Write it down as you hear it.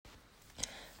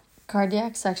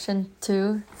Cardiac section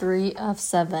 2, 3 of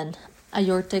 7.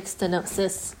 Aortic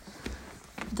stenosis.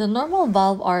 The normal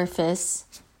valve orifice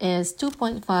is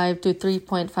 2.5 to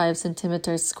 3.5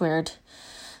 centimeters squared.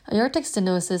 Aortic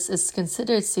stenosis is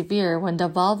considered severe when the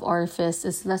valve orifice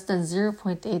is less than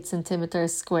 0.8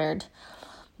 centimeters squared.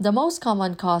 The most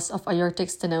common cause of aortic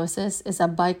stenosis is a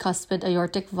bicuspid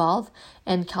aortic valve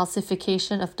and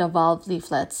calcification of the valve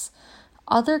leaflets.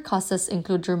 Other causes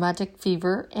include rheumatic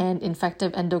fever and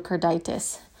infective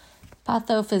endocarditis.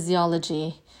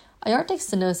 Pathophysiology. Aortic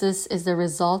stenosis is the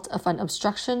result of an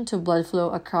obstruction to blood flow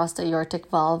across the aortic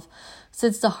valve.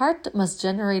 Since the heart must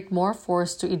generate more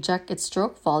force to eject its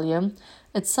stroke volume,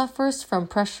 it suffers from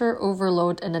pressure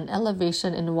overload and an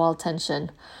elevation in wall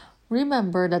tension.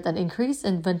 Remember that an increase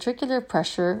in ventricular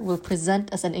pressure will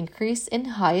present as an increase in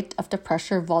height of the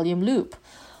pressure volume loop.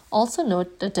 Also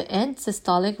note that the end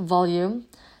systolic volume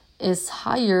is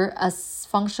higher as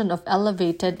function of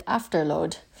elevated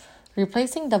afterload.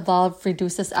 Replacing the valve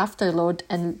reduces afterload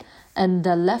and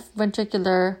the left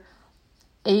ventricular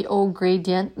AO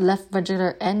gradient, left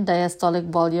ventricular end diastolic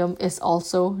volume is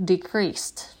also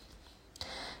decreased.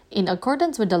 In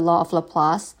accordance with the law of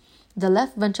Laplace, the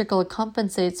left ventricle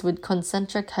compensates with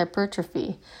concentric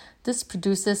hypertrophy. This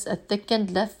produces a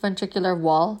thickened left ventricular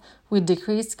wall with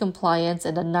decreased compliance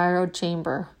and a narrowed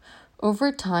chamber.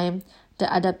 Over time,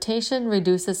 the adaptation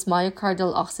reduces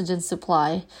myocardial oxygen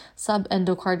supply,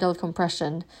 subendocardial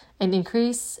compression, and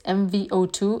increased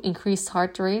MVO2, increased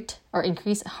heart rate, or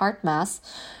increased heart mass.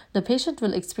 The patient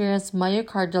will experience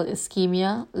myocardial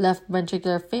ischemia, left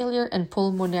ventricular failure, and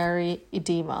pulmonary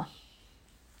edema.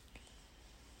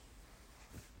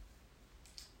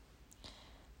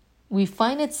 We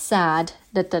find it sad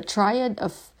that the triad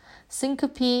of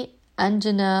syncope,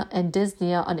 angina, and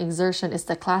dyspnea on exertion is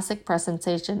the classic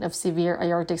presentation of severe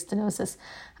aortic stenosis.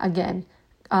 Again,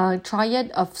 triad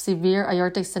of severe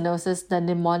aortic stenosis, the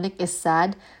mnemonic is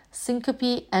SAD,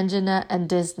 syncope, angina, and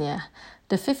dyspnea.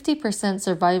 The 50%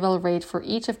 survival rate for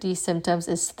each of these symptoms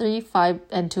is 3, 5,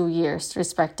 and 2 years,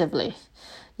 respectively.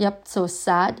 So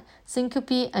SAD,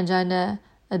 syncope, angina,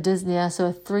 dyspnea.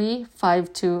 So 3,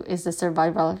 5, 2 is the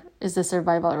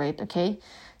survival rate. Okay.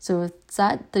 So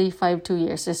SAD, 3, 5, 2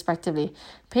 years, respectively.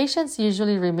 Patients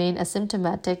usually remain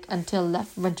asymptomatic until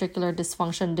left ventricular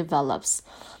dysfunction develops.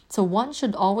 So one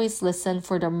should always listen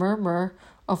for the murmur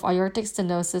of aortic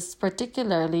stenosis,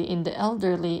 particularly in the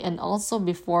elderly and also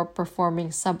before performing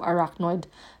subarachnoid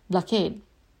blockade.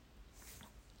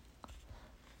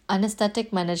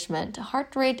 Anesthetic management,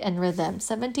 heart rate and rhythm,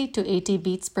 70 to 80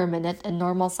 beats per minute and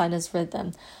normal sinus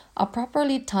rhythm. A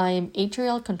properly timed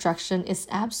atrial contraction is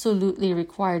absolutely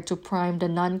required to prime the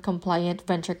non-compliant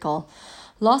ventricle.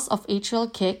 Loss of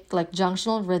atrial kick, like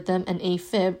junctional rhythm and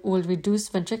AFib, will reduce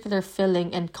ventricular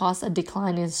filling and cause a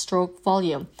decline in stroke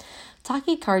volume.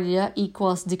 Tachycardia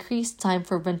equals decreased time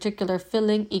for ventricular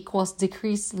filling equals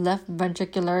decreased left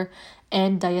ventricular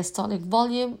and diastolic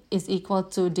volume is equal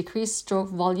to decreased stroke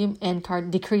volume and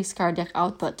decreased cardiac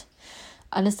output.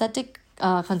 Anesthetic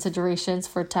considerations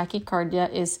for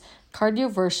tachycardia is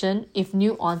cardioversion if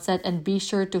new onset and be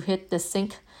sure to hit the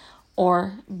sync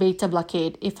or beta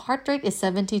blockade. If heart rate is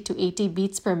 70 to 80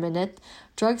 beats per minute,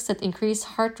 drugs that increase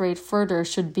heart rate further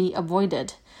should be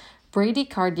avoided.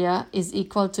 Bradycardia is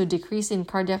equal to decrease in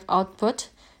cardiac output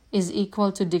is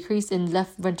equal to decrease in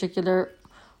left ventricular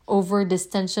over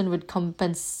distension with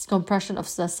compression of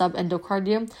the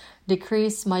subendocardium,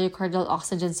 decreased myocardial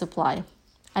oxygen supply.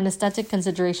 Anesthetic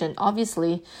consideration.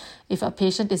 Obviously, if a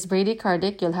patient is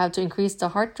bradycardic, you'll have to increase the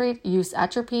heart rate, use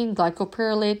atropine,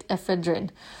 glycopyrrolate,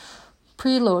 ephedrine.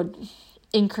 Preload.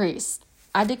 Increase.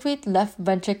 Adequate left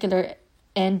ventricular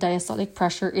and diastolic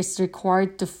pressure is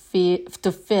required to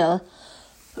fill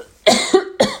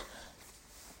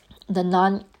the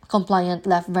non-compliant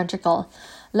left ventricle.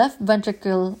 Left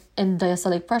ventricle end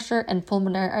diastolic pressure and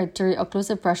pulmonary artery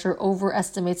occlusive pressure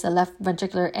overestimates the left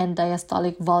ventricular end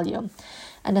diastolic volume.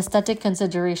 Anesthetic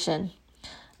consideration.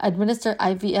 Administer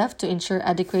IVF to ensure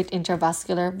adequate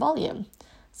intravascular volume.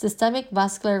 Systemic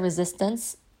vascular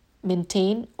resistance,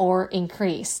 maintain or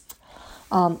increase.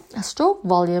 Stroke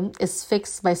volume is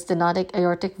fixed by stenotic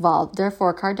aortic valve.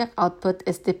 Therefore, cardiac output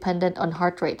is dependent on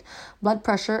heart rate. Blood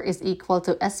pressure is equal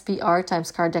to SPR times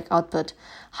cardiac output.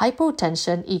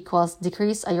 Hypotension equals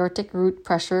decreased aortic root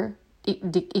pressure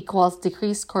equals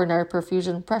decreased coronary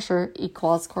perfusion pressure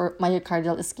equals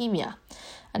myocardial ischemia.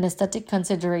 Anesthetic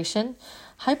consideration.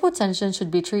 Hypotension should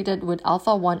be treated with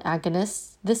alpha 1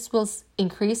 agonists. This will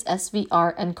increase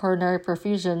SVR and coronary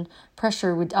perfusion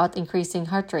pressure without increasing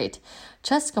heart rate.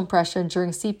 Chest compression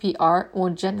during CPR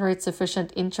won't generate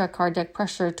sufficient intracardiac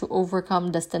pressure to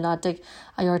overcome the stenotic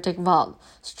aortic valve.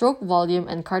 Stroke volume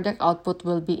and cardiac output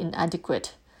will be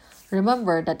inadequate.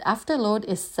 Remember that afterload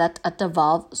is set at the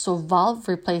valve, so valve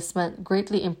replacement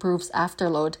greatly improves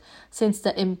afterload. Since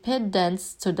the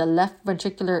impedance to the left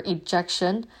ventricular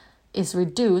ejection is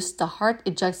reduced, the heart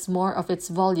ejects more of its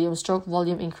volume, stroke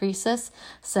volume increases.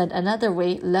 Said another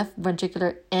way, left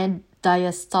ventricular end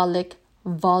diastolic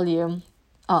volume,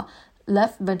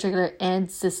 left ventricular end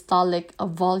systolic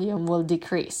volume will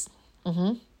decrease.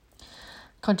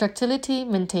 Contractility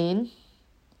maintained.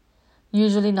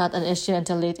 Usually not an issue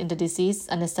until late in the disease.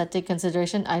 Anesthetic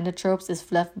consideration, inotropes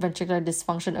if left ventricular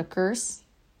dysfunction occurs.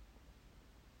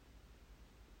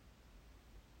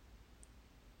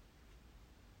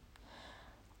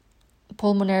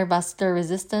 Pulmonary vascular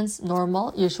resistance,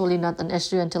 normal, usually not an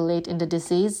issue until late in the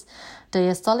disease.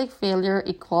 Diastolic failure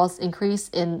equals increase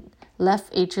in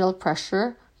left atrial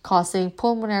pressure, causing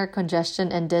pulmonary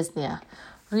congestion and dyspnea.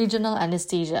 Regional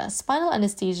anesthesia. Spinal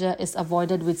anesthesia is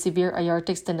avoided with severe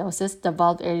aortic stenosis, the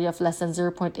valve area of less than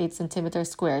 0.8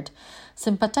 centimeters squared.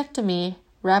 Sympathectomy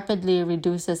rapidly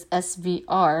reduces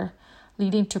SVR,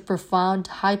 leading to profound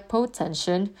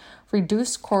hypotension,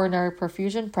 reduced coronary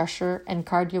perfusion pressure, and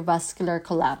cardiovascular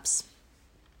collapse.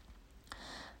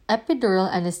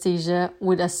 Epidural anesthesia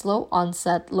with a slow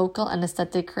onset local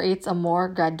anesthetic creates a more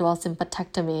gradual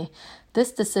sympathectomy.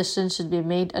 This decision should be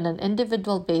made on an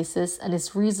individual basis and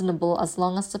is reasonable as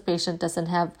long as the patient doesn't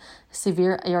have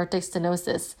severe aortic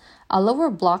stenosis. A lower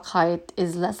block height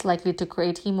is less likely to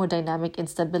create hemodynamic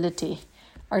instability.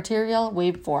 Arterial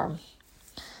waveform.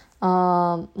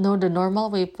 Know the normal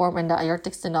waveform and the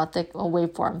aortic stenotic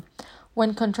waveform.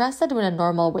 When contrasted with a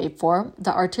normal waveform,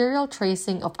 the arterial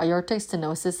tracing of aortic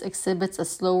stenosis exhibits a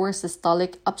slower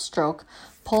systolic upstroke,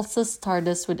 pulsus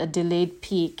tardus with a delayed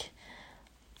peak.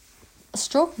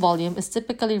 Stroke volume is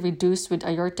typically reduced with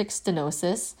aortic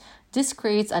stenosis. This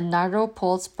creates a narrow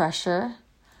pulse pressure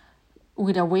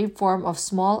with a waveform of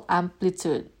small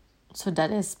amplitude, so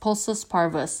that is pulsus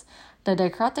parvus. The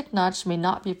dicrotic notch may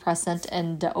not be present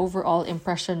and the overall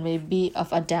impression may be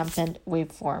of a dampened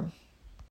waveform.